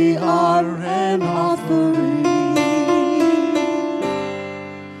you. We are an offering.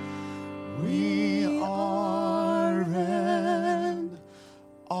 We are an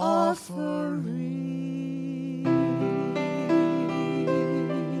offering.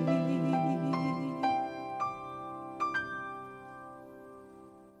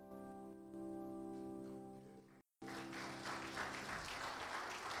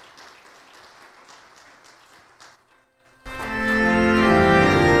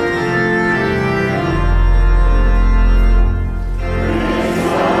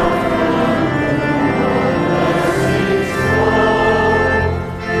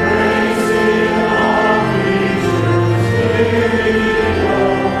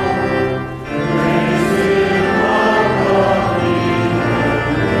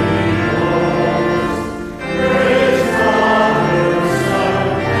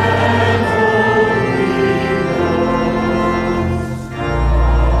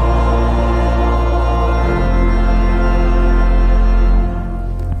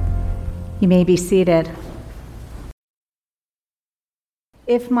 You may be seated.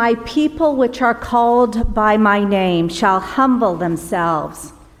 If my people which are called by my name shall humble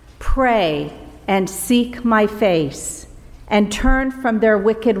themselves, pray and seek my face, and turn from their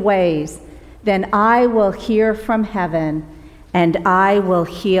wicked ways, then I will hear from heaven, and I will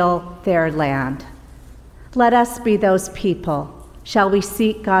heal their land. Let us be those people. Shall we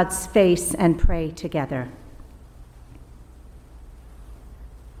seek God's face and pray together?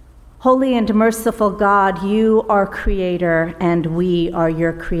 Holy and merciful God, you are creator and we are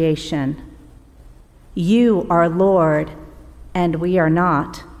your creation. You are Lord and we are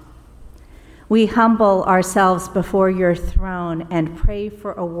not. We humble ourselves before your throne and pray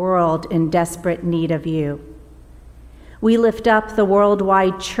for a world in desperate need of you. We lift up the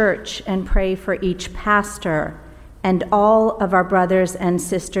worldwide church and pray for each pastor and all of our brothers and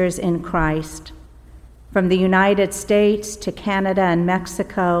sisters in Christ, from the United States to Canada and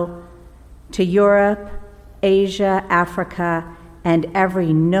Mexico, to Europe, Asia, Africa, and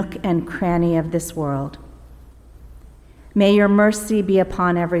every nook and cranny of this world. May your mercy be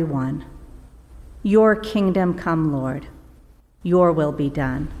upon everyone. Your kingdom come, Lord. Your will be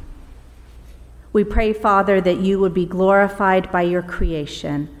done. We pray, Father, that you would be glorified by your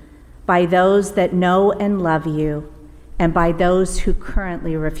creation, by those that know and love you, and by those who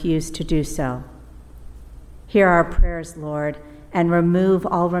currently refuse to do so. Hear our prayers, Lord, and remove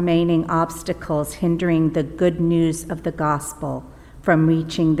all remaining obstacles hindering the good news of the gospel from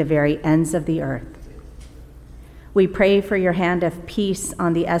reaching the very ends of the earth. We pray for your hand of peace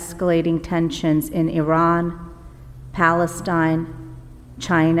on the escalating tensions in Iran, Palestine,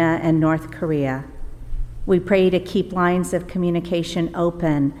 China, and North Korea. We pray to keep lines of communication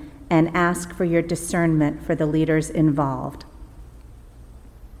open and ask for your discernment for the leaders involved.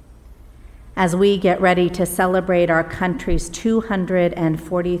 As we get ready to celebrate our country's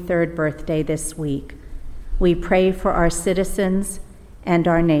 243rd birthday this week, we pray for our citizens and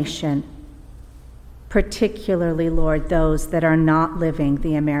our nation, particularly, Lord, those that are not living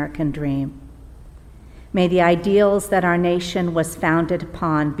the American dream. May the ideals that our nation was founded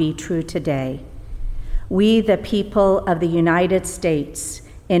upon be true today. We, the people of the United States,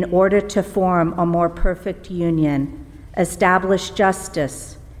 in order to form a more perfect union, establish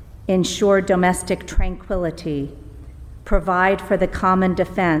justice, ensure domestic tranquility, provide for the common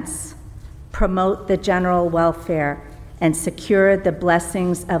defense, promote the general welfare, and secure the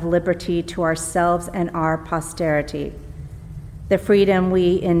blessings of liberty to ourselves and our posterity. The freedom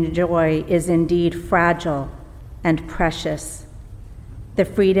we enjoy is indeed fragile and precious. The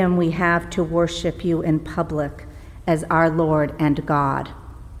freedom we have to worship you in public as our Lord and God.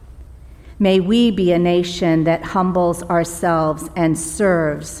 May we be a nation that humbles ourselves and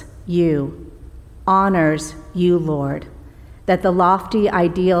serves you, honors you, Lord, that the lofty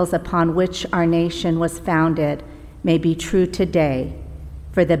ideals upon which our nation was founded may be true today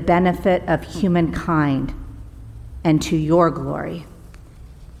for the benefit of humankind and to your glory.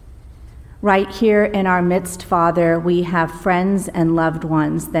 Right here in our midst, Father, we have friends and loved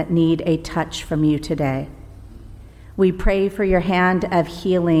ones that need a touch from you today. We pray for your hand of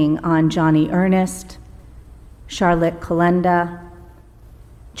healing on Johnny Ernest, Charlotte Calenda,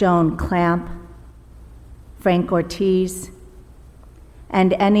 Joan Clamp, Frank Ortiz,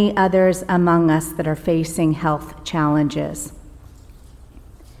 and any others among us that are facing health challenges.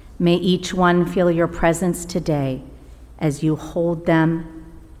 May each one feel your presence today as you hold them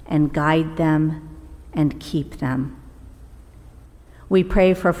and guide them and keep them. We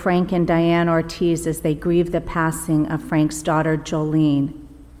pray for Frank and Diane Ortiz as they grieve the passing of Frank's daughter, Jolene,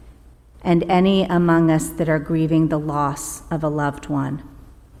 and any among us that are grieving the loss of a loved one.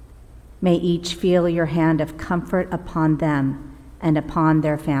 May each feel your hand of comfort upon them and upon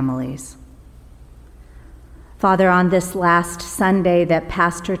their families. Father, on this last Sunday that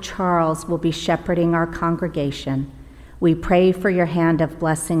Pastor Charles will be shepherding our congregation, we pray for your hand of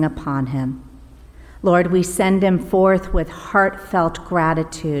blessing upon him. Lord, we send him forth with heartfelt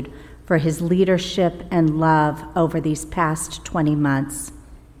gratitude for his leadership and love over these past 20 months.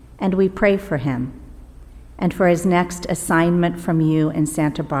 And we pray for him and for his next assignment from you in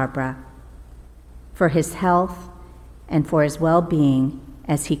Santa Barbara, for his health and for his well-being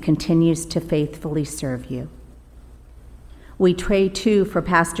as he continues to faithfully serve you. We pray, too, for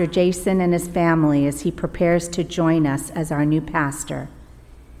Pastor Jason and his family as he prepares to join us as our new pastor.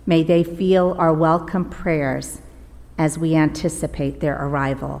 May they feel our welcome prayers as we anticipate their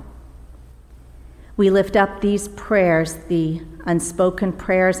arrival. We lift up these prayers, the unspoken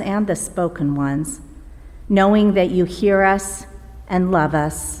prayers and the spoken ones, knowing that you hear us and love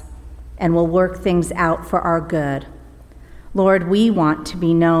us and will work things out for our good. Lord, we want to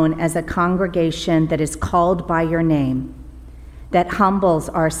be known as a congregation that is called by your name, that humbles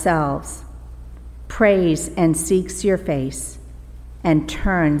ourselves, prays and seeks your face, and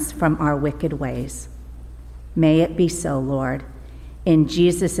turns from our wicked ways. May it be so, Lord. In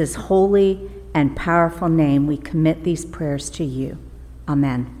Jesus' holy and powerful name, we commit these prayers to you.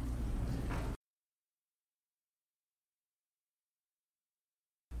 Amen.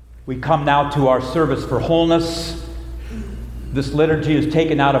 We come now to our service for wholeness. This liturgy is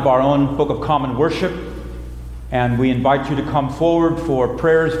taken out of our own Book of Common Worship, and we invite you to come forward for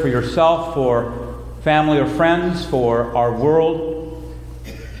prayers for yourself, for family or friends, for our world.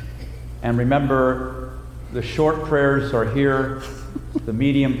 And remember, the short prayers are here, the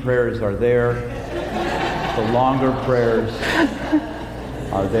medium prayers are there, the longer prayers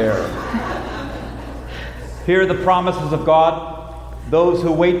are there. Hear the promises of God. Those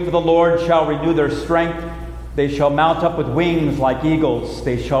who wait for the Lord shall renew their strength. They shall mount up with wings like eagles.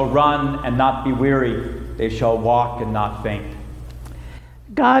 They shall run and not be weary. They shall walk and not faint.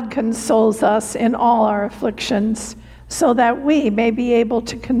 God consoles us in all our afflictions, so that we may be able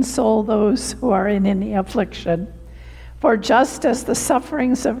to console those who are in any affliction. For just as the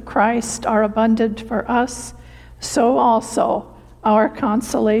sufferings of Christ are abundant for us, so also our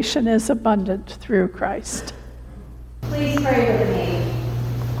consolation is abundant through Christ. Please pray with me.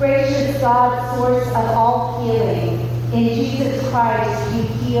 Gracious God, source of all healing, in Jesus Christ you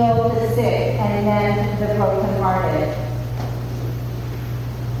heal the sick and mend the brokenhearted.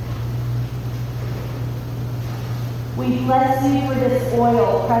 We bless you for this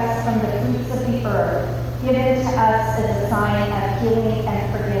oil pressed from the fruits of the earth, given to us as a sign of healing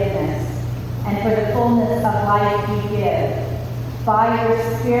and forgiveness, and for the fullness of life you give. By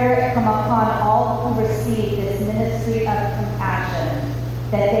your Spirit, come upon all who receive this ministry of compassion,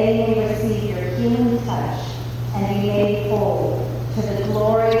 that they may receive your healing touch and be made whole to the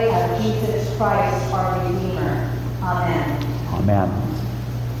glory of Jesus Christ, our Redeemer. Amen. Amen.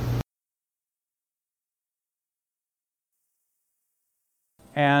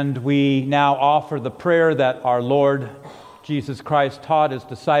 And we now offer the prayer that our Lord Jesus Christ taught his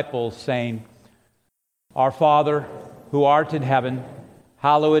disciples, saying, Our Father, who art in heaven,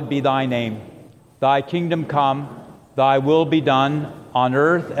 hallowed be thy name. Thy kingdom come, thy will be done on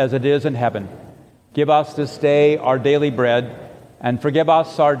earth as it is in heaven. Give us this day our daily bread, and forgive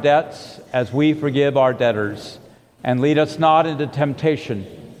us our debts as we forgive our debtors. And lead us not into temptation,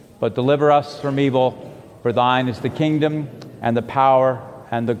 but deliver us from evil. For thine is the kingdom, and the power,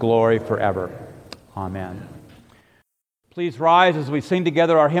 and the glory forever. Amen. Please rise as we sing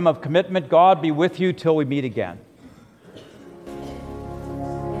together our hymn of commitment. God be with you till we meet again.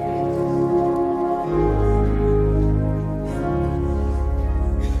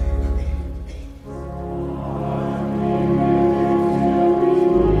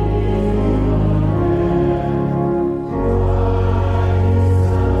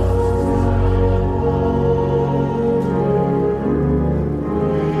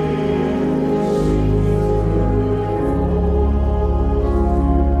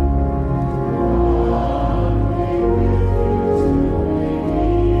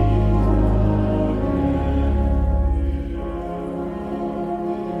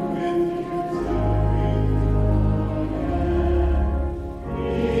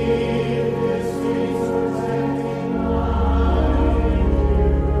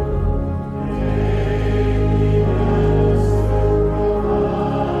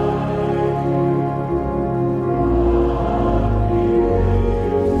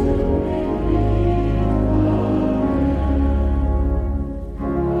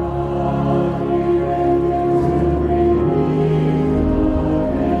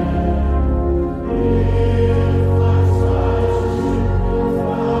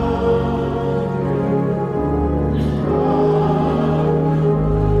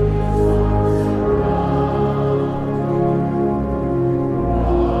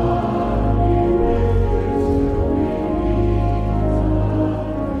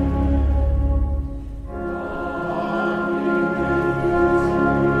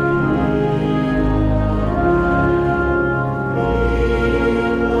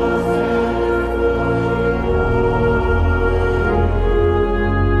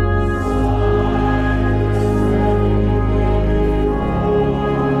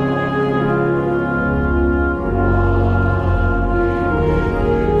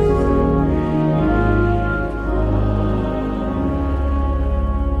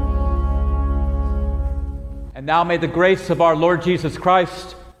 And now may the grace of our Lord Jesus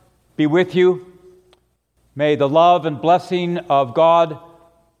Christ be with you. May the love and blessing of God,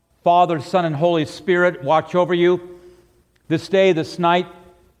 Father, Son, and Holy Spirit watch over you this day, this night,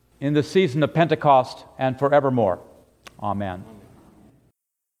 in the season of Pentecost, and forevermore. Amen.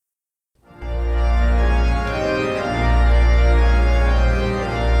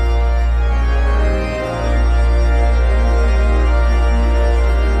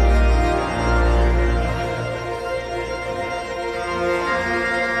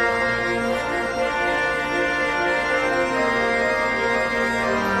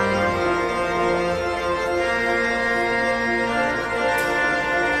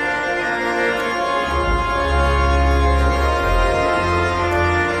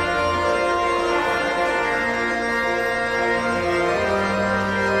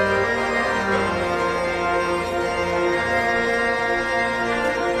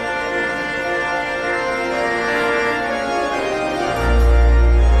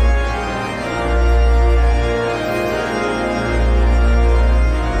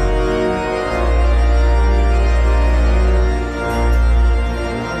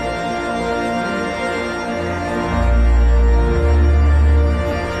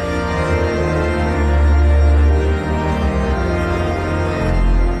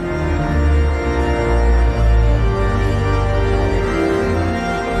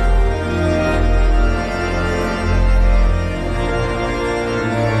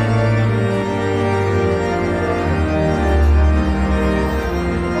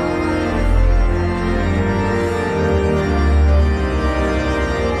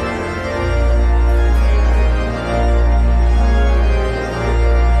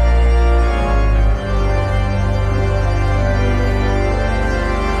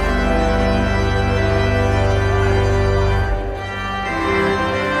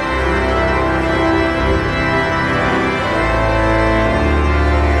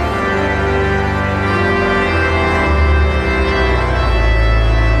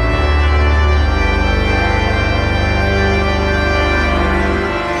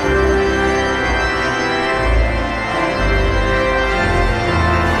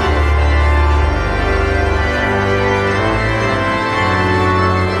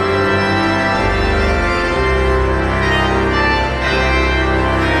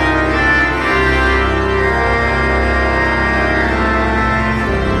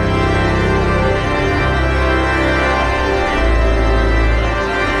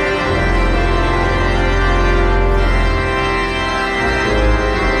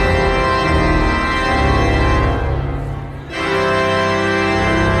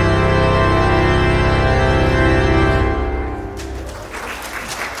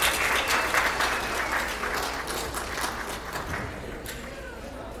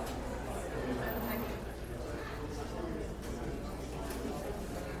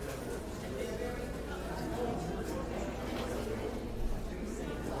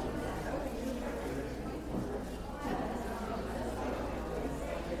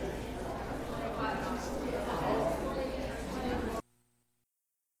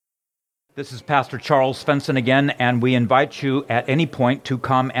 This is Pastor Charles Svensson again, and we invite you at any point to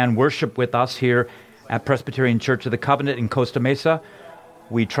come and worship with us here at Presbyterian Church of the Covenant in Costa Mesa.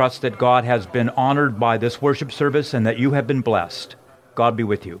 We trust that God has been honored by this worship service and that you have been blessed. God be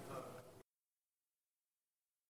with you.